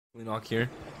Knock here.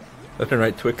 Left and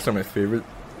right Twix are my favorite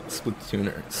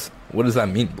Splatooners. What does that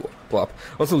mean, Blop?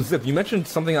 Also, Zip, you mentioned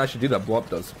something I should do that Blop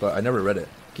does, but I never read it.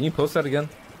 Can you post that again?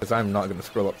 Because I'm not going to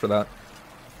scroll up for that.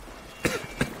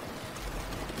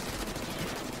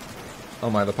 Oh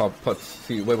my, the pop puts.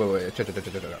 See, wait.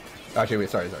 Actually, wait,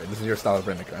 sorry. This is your style of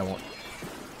Rainmaker. I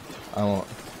won't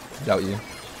doubt you.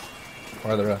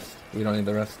 Where are the rest? We don't need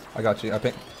the rest. I got you. I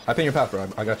paint your path, bro.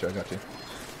 I got you.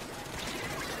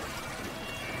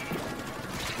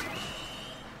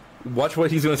 Watch what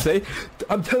he's gonna say.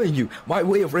 I'm telling you, my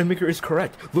way of Rainmaker is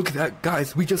correct. Look at that,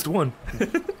 guys. We just won.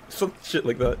 Some shit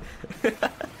like that.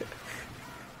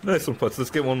 Nice one, Putz.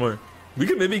 Let's get one more. We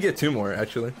could maybe get two more,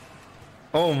 actually.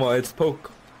 Oh my, it's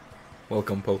Poke.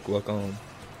 Welcome, Poke. Welcome.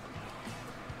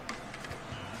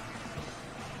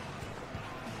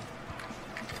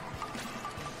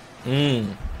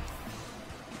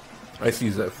 I see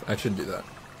Zeph. I should do that.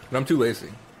 But I'm too lazy.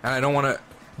 And I don't want to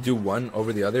do one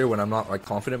over the other when I'm not like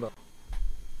confident about.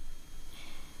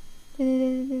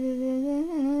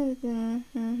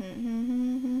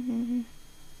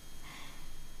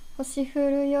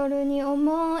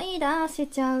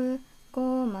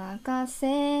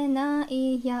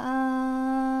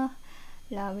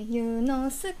 Love you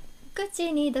の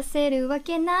口に出せるわ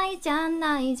けないじゃん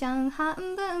半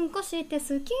分こして好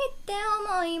きって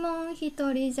思いもん一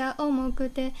人じゃ重く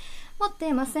て持っ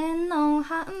てませんの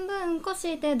半分こ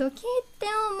してドキって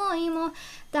思いも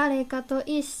誰かと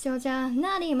一緒じゃ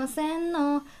なりません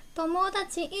の友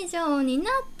達以上になっ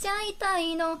ちゃいた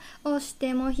いの押し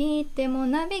ても引いても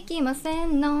なびきませ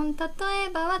んの例え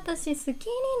ば私好きに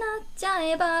なっちゃ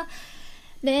えば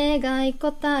例外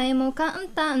答えも簡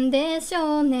単でし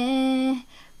ょうね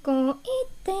恋っ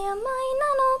て甘いなの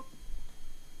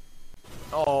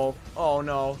Oh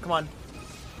no, come on.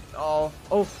 Oh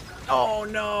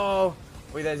no!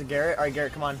 Wait, that's Garrett? Alright,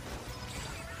 Garrett, come on.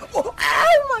 Oh,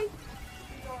 ow my!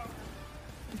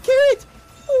 Garrett!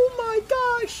 Oh my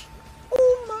gosh!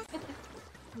 Oh my!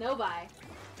 No bye.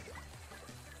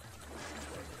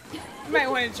 You might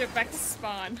want to jump back to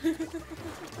spawn.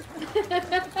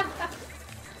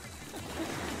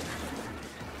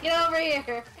 Get over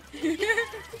here! You're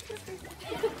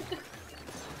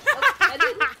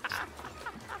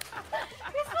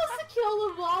supposed to kill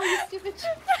the ball, you stupid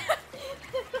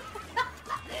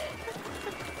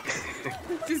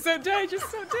Just don't die, just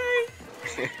don't die!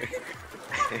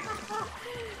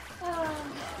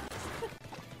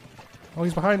 Oh,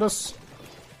 he's behind us!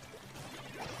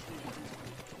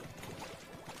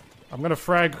 I'm gonna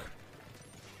frag.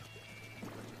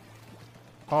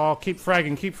 Oh, keep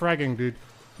fragging, dude.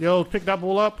 Yo, pick that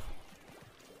ball up.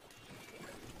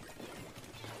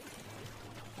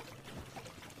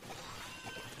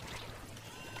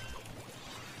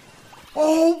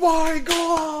 Oh my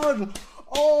god!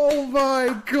 Oh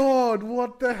my god!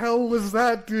 What the hell was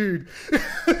that, dude?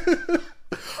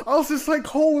 I was just like,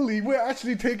 holy, we're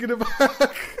actually taking it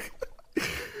back.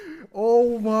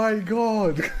 Oh my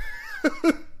god.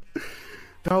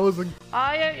 That was a...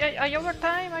 Are you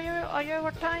overtime? Are you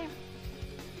overtime?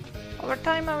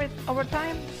 Overtime.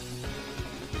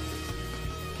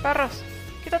 Perros,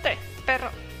 quítate, perro,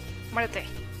 muérete.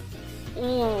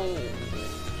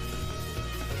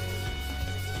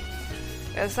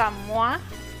 Is that moi?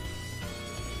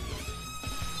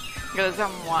 Is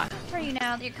that moi? For you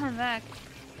now that you're coming back.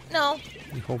 No,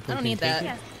 I don't need that.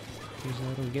 Yeah.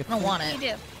 I don't want it. You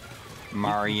do.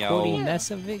 Mario. Quoting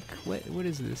Nezzytk? What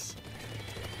is this?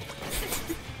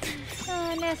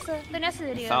 The Nessa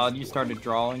videos. Solid, you started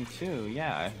drawing too,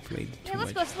 yeah. Yeah,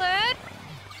 let's go sled!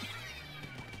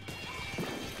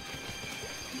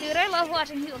 Dude, I love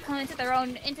watching people come into their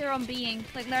own being,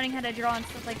 like learning how to draw and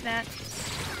stuff like that.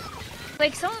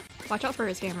 Like some. Watch out for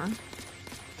his hammer.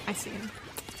 I see him.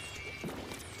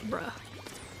 Bruh.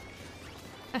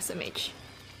 SMH.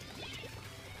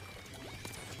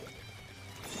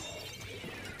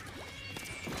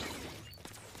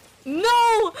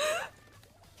 No!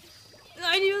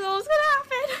 I knew that was gonna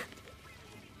happen!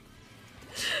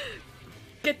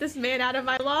 Get this man out of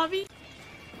my lobby.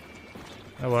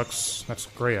 That works. That's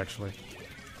great, actually.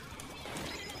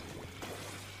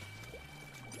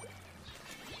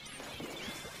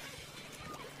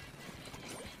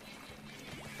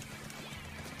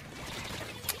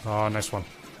 Oh, nice one.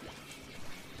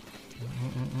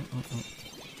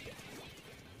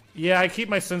 Yeah, I keep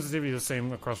my sensitivity the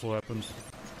same across all weapons.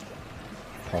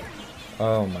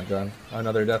 Oh my god.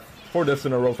 Another death. 4 deaths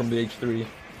in a row from the H3.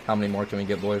 How many more can we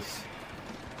get, boys?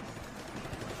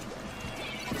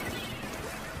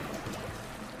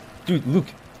 Dude, Luke.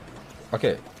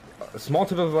 Okay. Small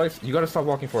tip of advice. You gotta stop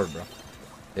walking forward, bro.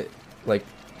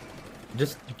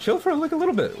 Just chill for like a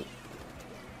little bit.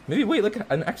 Maybe wait like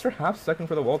an extra half second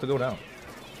for the wall to go down.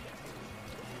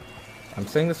 I'm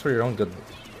saying this for your own good.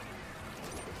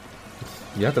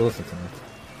 You have to listen to me.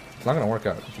 It's not gonna work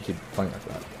out if you keep playing like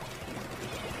that.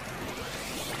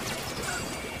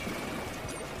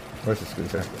 Where's the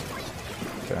squeezer?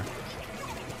 Okay.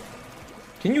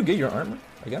 Can you get your armor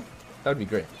again? That would be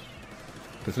great.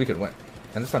 Because we could win.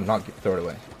 And this time not throw it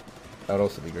away. That would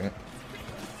also be great.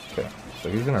 Okay, so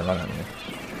he's gonna run at me.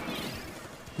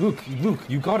 Luke,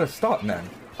 you gotta stop, man.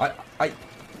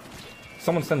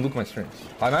 Someone send Luke my streams.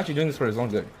 I'm actually doing this for his own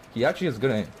good. He actually has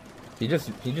good aim. He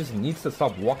just needs to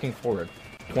stop walking forward.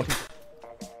 20.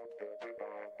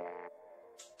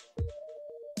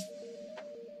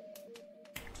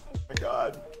 Oh my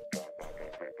god.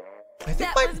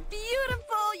 That was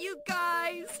beautiful, you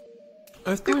guys.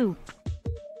 I think.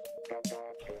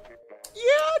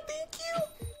 Yeah, thank you.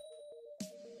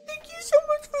 Thank you so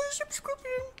much for the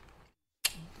subscription.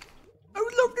 I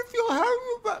would love to feel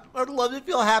happy about. I'd love to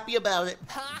feel happy about it.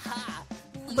 Haha.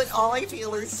 But all I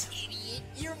feel is. Idiot,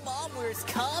 your mom wears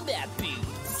combat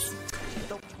boots.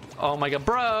 Oh my god,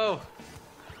 bro!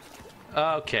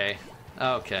 Okay.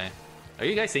 Okay. Are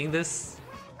you guys seeing this?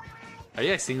 Are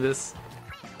you guys seeing this?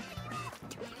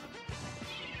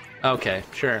 Okay,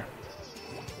 sure.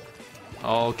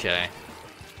 Okay.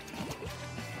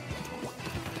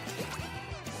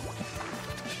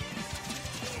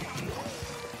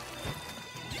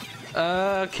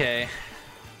 Okay.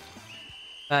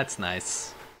 That's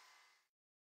nice.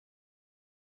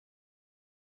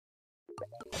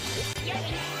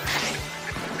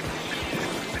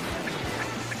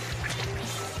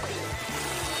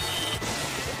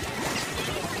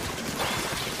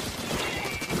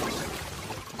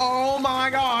 Oh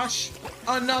my gosh!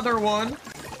 Another one!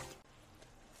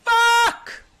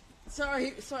 Fuck!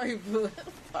 Sorry, Boo.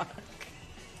 Fuck.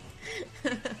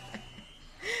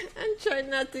 I'm trying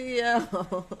not to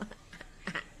yell.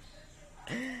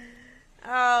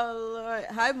 Oh Lord.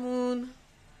 Hi, Moon.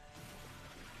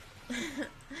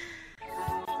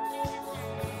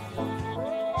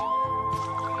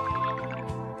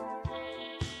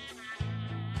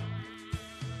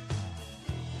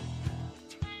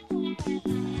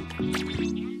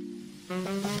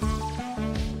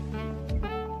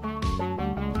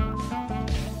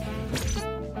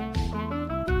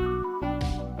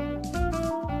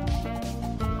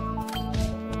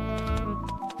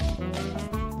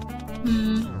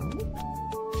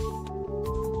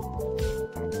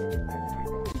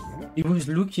 He was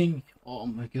looking. Oh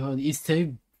my god, he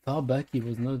stayed far back, he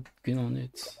was not good on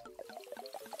it.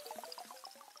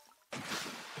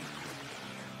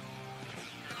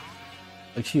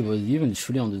 Actually, he was even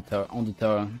shooting on the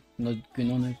tower, not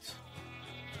good on it.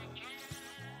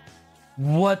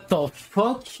 What the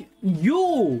fuck?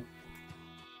 Yo!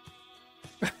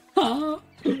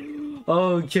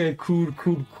 Okay, cool.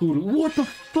 What the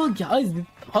fuck?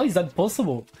 How is that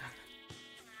possible?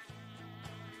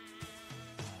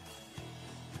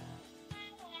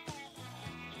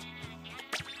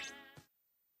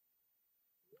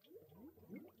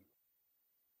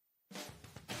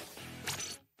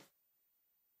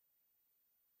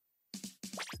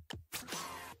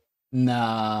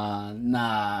 Nah,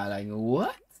 like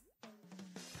what?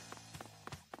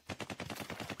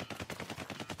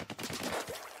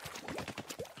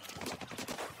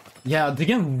 Yeah, the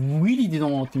game really didn't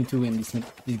want me to win this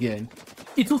game.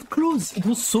 It was close, it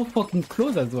was so fucking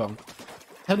close as well.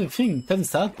 That's the thing, that's the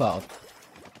sad part.